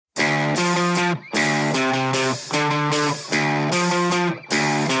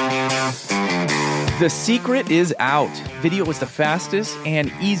The secret is out. Video is the fastest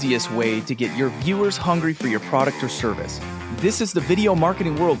and easiest way to get your viewers hungry for your product or service. This is the Video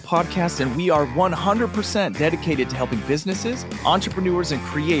Marketing World podcast, and we are 100% dedicated to helping businesses, entrepreneurs, and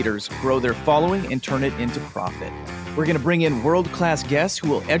creators grow their following and turn it into profit. We're going to bring in world-class guests who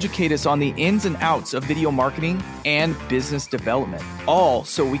will educate us on the ins and outs of video marketing and business development, all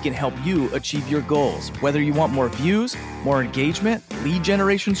so we can help you achieve your goals. Whether you want more views, more engagement, lead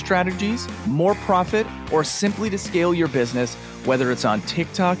generation strategies, more profit, or simply to scale your business, whether it's on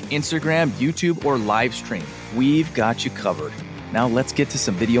TikTok, Instagram, YouTube, or live stream, we've got you covered. Now let's get to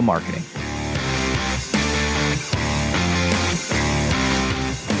some video marketing.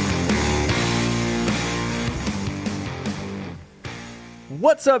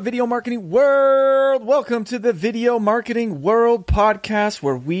 What's up, Video Marketing World? Welcome to the Video Marketing World podcast,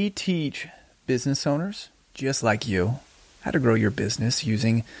 where we teach business owners just like you how to grow your business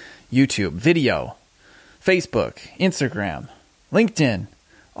using YouTube, video, Facebook, Instagram, LinkedIn,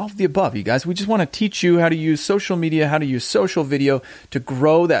 all of the above, you guys. We just want to teach you how to use social media, how to use social video to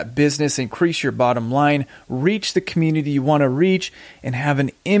grow that business, increase your bottom line, reach the community you want to reach, and have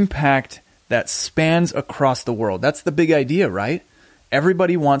an impact that spans across the world. That's the big idea, right?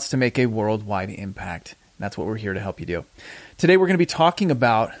 Everybody wants to make a worldwide impact. That's what we're here to help you do. Today, we're going to be talking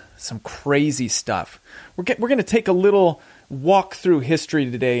about some crazy stuff. We're going to take a little walk through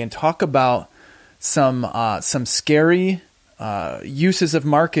history today and talk about some scary uses of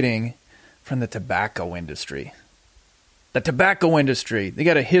marketing from the tobacco industry. The tobacco industry, they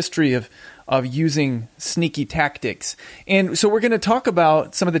got a history of using sneaky tactics. And so we're going to talk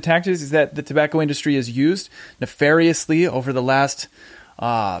about some of the tactics that the tobacco industry has used nefariously over the last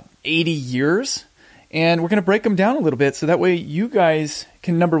 80 years. And we're going to break them down a little bit so that way you guys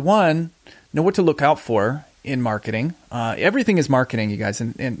can, number one, know what to look out for in marketing. Everything is marketing, you guys.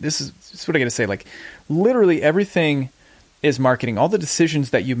 And this is what I got to say. Like, literally everything is marketing. All the decisions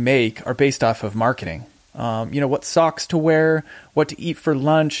that you make are based off of marketing. What socks to wear, what to eat for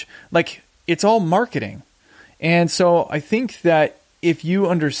lunch, like it's all marketing. And so I think that if you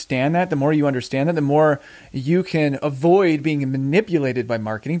understand that, the more you understand that, the more you can avoid being manipulated by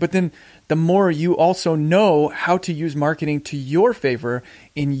marketing. But then the more you also know how to use marketing to your favor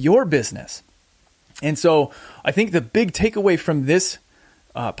in your business. And so I think the big takeaway from this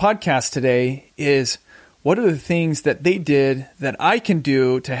podcast today is, what are the things that they did that I can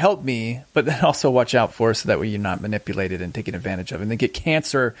do to help me, but then also watch out for so that way you're not manipulated and taken advantage of and then get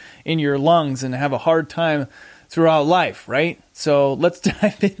cancer in your lungs and have a hard time throughout life, right? So let's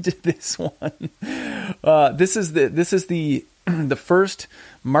dive into this one. This is the first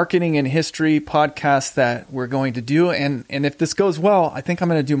marketing and history podcast that we're going to do. And if this goes well, I think I'm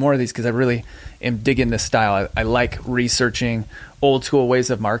going to do more of these because I really am digging this style. I like researching old school ways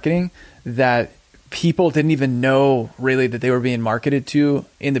of marketing that people didn't even know really that they were being marketed to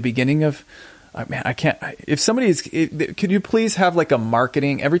in the beginning of, I can't, if somebody's, could you please have like a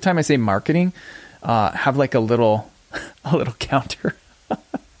marketing, every time I say marketing, have like a little counter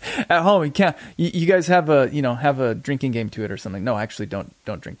at home. You can't, you guys have a drinking game to it or something. No, actually don't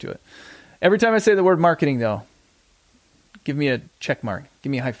drink to it. Every time I say the word marketing though, give me a check mark,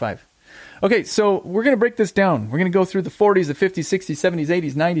 give me a high five. Okay, so we're going to break this down. We're going to go through the 40s, the 50s, 60s, 70s,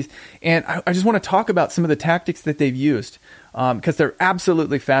 80s, 90s, and I just want to talk about some of the tactics that they've used because they're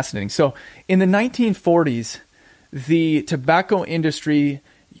absolutely fascinating. So in the 1940s, the tobacco industry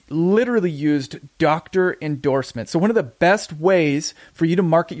literally used doctor endorsements. So one of the best ways for you to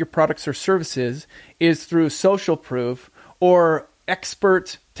market your products or services is through social proof or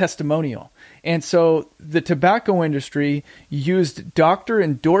expert testimonial. And so the tobacco industry used doctor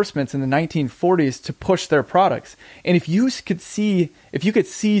endorsements in the 1940s to push their products. And if you could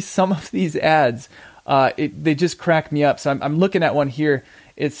see some of these ads, they just crack me up. So I'm looking at one here.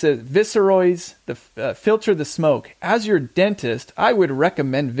 It says Viceroy's, filter the smoke. As your dentist, I would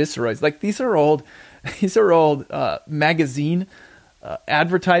recommend Viceroy's. Like these are old magazine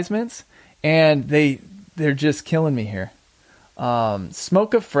advertisements, and they're just killing me here.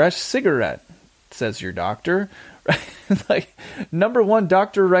 Smoke a fresh cigarette, says your doctor. Like number one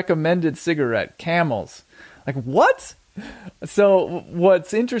doctor recommended cigarette, Camels. Like what? So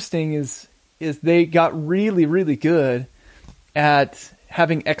what's interesting is they got really, really good at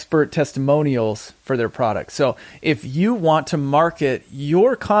having expert testimonials for their products. So if you want to market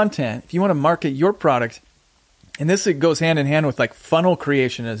your content, if you want to market your product, and this goes hand in hand with like funnel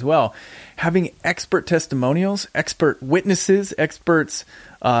creation as well, having expert testimonials, expert witnesses, experts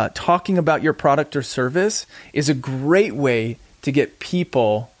talking about your product or service is a great way to get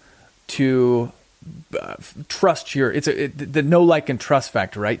people to trust the know, like, and trust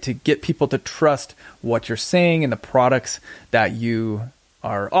factor, right? To get people to trust what you're saying and the products that you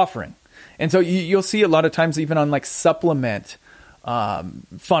are offering. And so you'll see a lot of times even on like supplement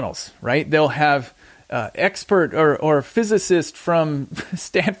funnels, right? They'll have expert or physicist from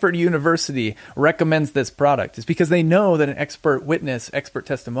Stanford University recommends this product. It's because they know that an expert witness, expert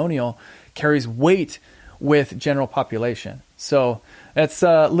testimonial carries weight with general population. So it's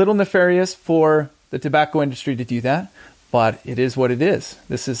a little nefarious for the tobacco industry to do that, but it is what it is.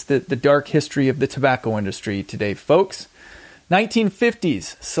 This is the dark history of the tobacco industry today, folks.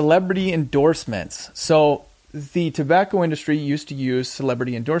 1950s, celebrity endorsements. So the tobacco industry used to use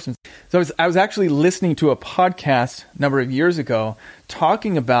celebrity endorsements. So I was actually listening to a podcast a number of years ago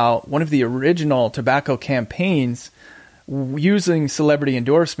talking about one of the original tobacco campaigns using celebrity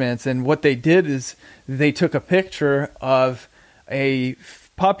endorsements. And what they did is they took a picture of a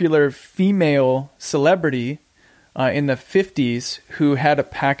popular female celebrity in the 50s who had a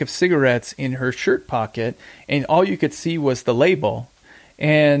pack of cigarettes in her shirt pocket, and all you could see was the label.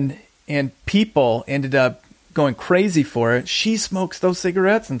 And people ended up going crazy for it. She smokes those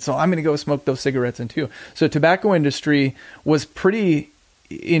cigarettes, and so I'm going to go smoke those cigarettes in too. So tobacco industry was pretty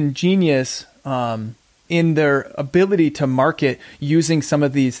ingenious in their ability to market using some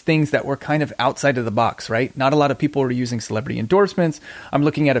of these things that were kind of outside of the box, right? Not a lot of people were using celebrity endorsements. I'm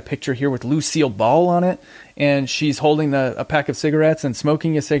looking at a picture here with Lucille Ball on it, and she's holding a pack of cigarettes and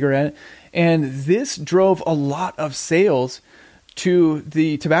smoking a cigarette. And this drove a lot of sales to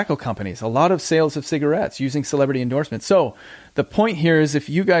the tobacco companies, a lot of sales of cigarettes using celebrity endorsements. So the point here is if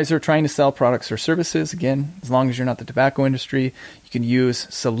you guys are trying to sell products or services, again, as long as you're not the tobacco industry, you can use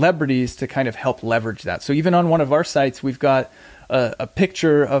celebrities to kind of help leverage that. So even on one of our sites, we've got a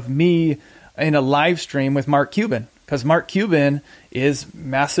picture of me in a live stream with Mark Cuban, because Mark Cuban is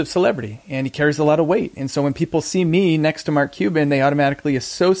massive celebrity and he carries a lot of weight. And so when people see me next to Mark Cuban, they automatically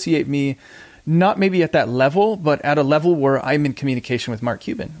associate me not maybe at that level, but at a level where I'm in communication with Mark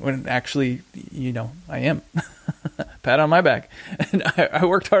Cuban, when actually, I am. Pat on my back. And I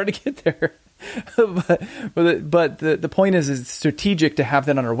worked hard to get there. but the point is it's strategic to have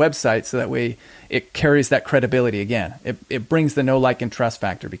that on our website so that way it carries that credibility again. It brings the know, like, and trust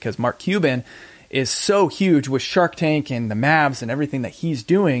factor, because Mark Cuban is so huge with Shark Tank and the Mavs and everything that he's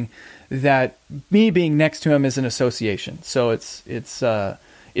doing that me being next to him is an association. So it's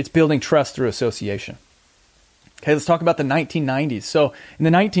building trust through association. Okay, let's talk about the 1990s. So in the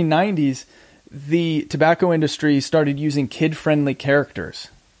 1990s, the tobacco industry started using kid-friendly characters.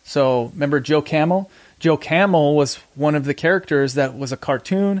 So remember Joe Camel? Joe Camel was one of the characters that was a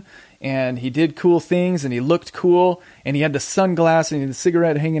cartoon, and he did cool things, and he looked cool, and he had the sunglasses and the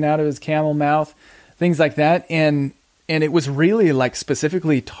cigarette hanging out of his camel mouth, things like that. And it was really like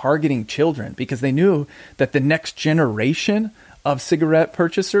specifically targeting children because they knew that the next generation of cigarette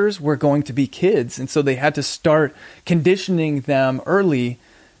purchasers were going to be kids. And so they had to start conditioning them early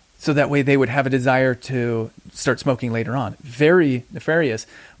so that way they would have a desire to start smoking later on. Very nefarious,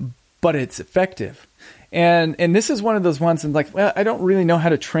 but it's effective. And this is one of those ones I'm like, well, I don't really know how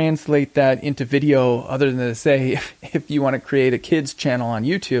to translate that into video other than to say, if you want to create a kids channel on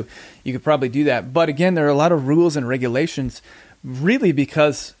YouTube, you could probably do that. But again, there are a lot of rules and regulations really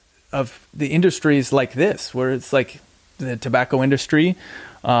because of the industries like this, where it's like, the tobacco industry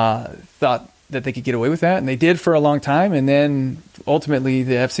thought that they could get away with that, and they did for a long time. And then ultimately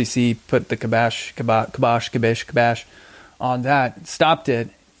the FCC put the kibosh on that, stopped it,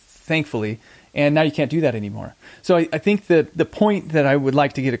 thankfully. And now you can't do that anymore. So I think that the point that I would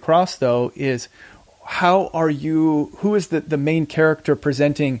like to get across, though, is who is the main character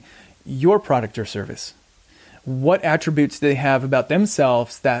presenting your product or service? What attributes do they have about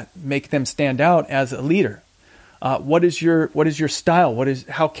themselves that make them stand out as a leader? What is your style?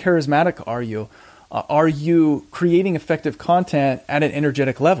 How charismatic are you? Are you creating effective content at an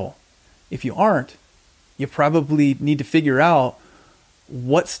energetic level? If you aren't, you probably need to figure out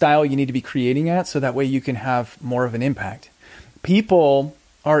what style you need to be creating at so that way you can have more of an impact. People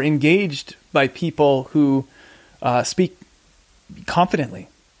are engaged by people who speak confidently.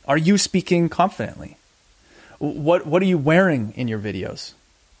 Are you speaking confidently? What are you wearing in your videos?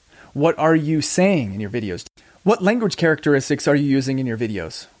 What are you saying in your videos? What language characteristics are you using in your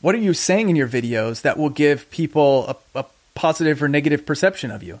videos? What are you saying in your videos that will give people a positive or negative perception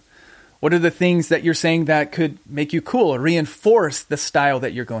of you? What are the things that you're saying that could make you cool or reinforce the style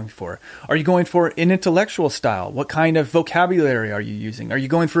that you're going for? Are you going for an intellectual style? What kind of vocabulary are you using? Are you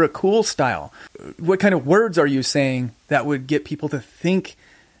going for a cool style? What kind of words are you saying that would get people to think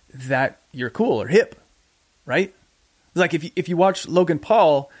that you're cool or hip, right? It's like if you watch Logan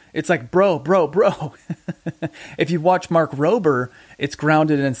Paul, it's like bro. If you watch Mark Rober, it's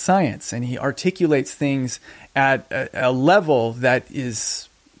grounded in science, and he articulates things at a level that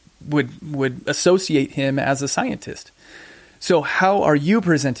would associate him as a scientist. So how are you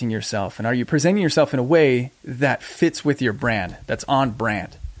presenting yourself? And are you presenting yourself in a way that fits with your brand, that's on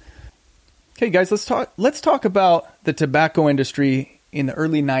brand? Okay, guys, let's talk about the tobacco industry in the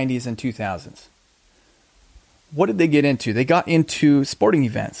early 90s and 2000s. What did they get into? They got into sporting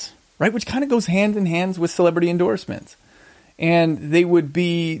events, right? Which kind of goes hand in hand with celebrity endorsements. And they would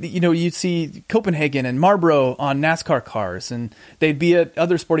be, you'd see Copenhagen and Marlboro on NASCAR cars, and they'd be at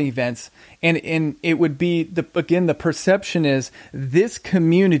other sporting events. And it would be, the perception is this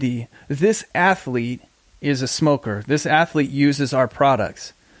community, this athlete is a smoker. This athlete uses our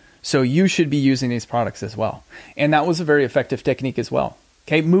products. So you should be using these products as well. And that was a very effective technique as well.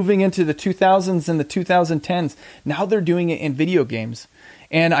 Okay, moving into the 2000s and the 2010s, now they're doing it in video games.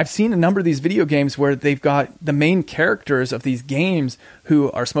 And I've seen a number of these video games where they've got the main characters of these games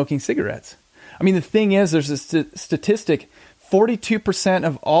who are smoking cigarettes. I mean, the thing is, there's a statistic, 42%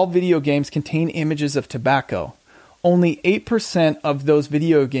 of all video games contain images of tobacco. Only 8% of those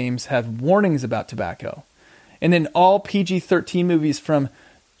video games have warnings about tobacco. And then all PG-13 movies from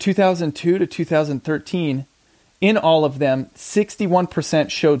 2002 to 2013, in all of them, 61%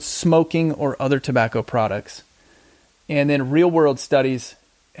 showed smoking or other tobacco products. And then real-world studies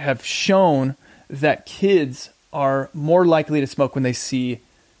have shown that kids are more likely to smoke when they see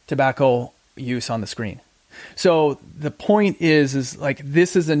tobacco use on the screen. So the point is like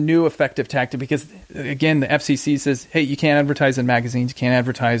this is a new effective tactic because, again, the FCC says, hey, you can't advertise in magazines, you can't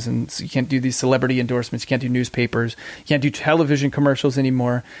advertise, and you can't do these celebrity endorsements, you can't do newspapers, you can't do television commercials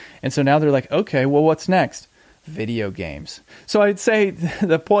anymore. And so now they're like, okay, well, what's next? Video games. So I'd say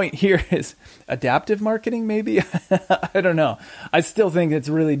the point here is adaptive marketing, maybe? I don't know. I still think it's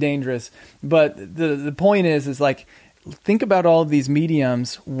really dangerous. But the point is like, think about all of these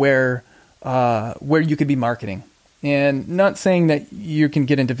mediums where you could be marketing. And not saying that you can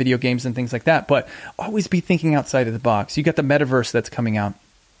get into video games and things like that, but always be thinking outside of the box. You got the metaverse that's coming out.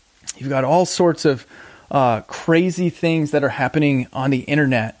 You've got all sorts of crazy things that are happening on the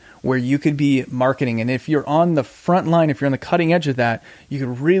internet where you could be marketing. And if you're on the front line, if you're on the cutting edge of that, you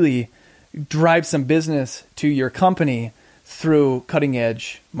could really drive some business to your company through cutting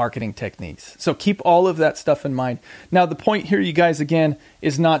edge marketing techniques. So keep all of that stuff in mind. Now, the point here, you guys, again,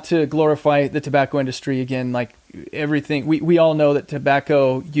 is not to glorify the tobacco industry. Again, like everything, we all know that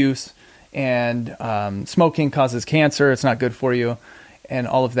tobacco use and smoking causes cancer. It's not good for you and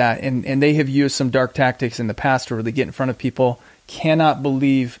all of that. And they have used some dark tactics in the past to really get in front of people. Cannot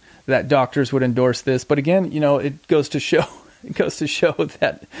believe that doctors would endorse this. But again, it goes to show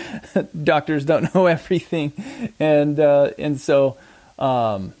that doctors don't know everything. And so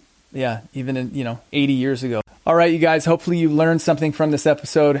even in 80 years ago. All right, you guys, hopefully you learned something from this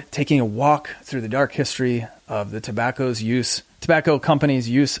episode, taking a walk through the dark history of the tobacco companies'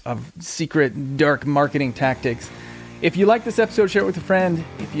 use of secret dark marketing tactics. If you like this episode, share it with a friend.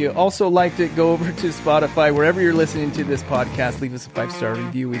 If you also liked it, go over to Spotify, wherever you're listening to this podcast, leave us a 5-star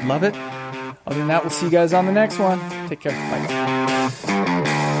review. We'd love it. Other than that, we'll see you guys on the next one. Take care. Bye.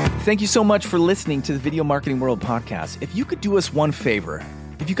 Thank you so much for listening to the Video Marketing World podcast. If you could do us one favor,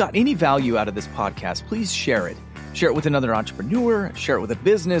 if you got any value out of this podcast, please share it. Share it with another entrepreneur, share it with a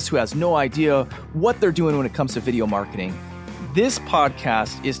business who has no idea what they're doing when it comes to video marketing. This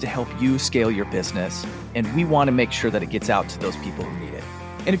podcast is to help you scale your business, and we want to make sure that it gets out to those people who need it.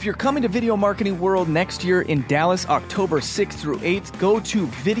 And if you're coming to Video Marketing World next year in Dallas, October 6th through 8th, go to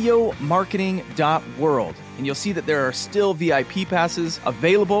videomarketing.world, and you'll see that there are still VIP passes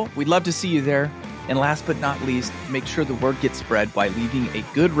available. We'd love to see you there. And last but not least, make sure the word gets spread by leaving a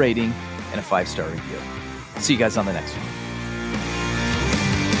good rating and a 5-star review. See you guys on the next one.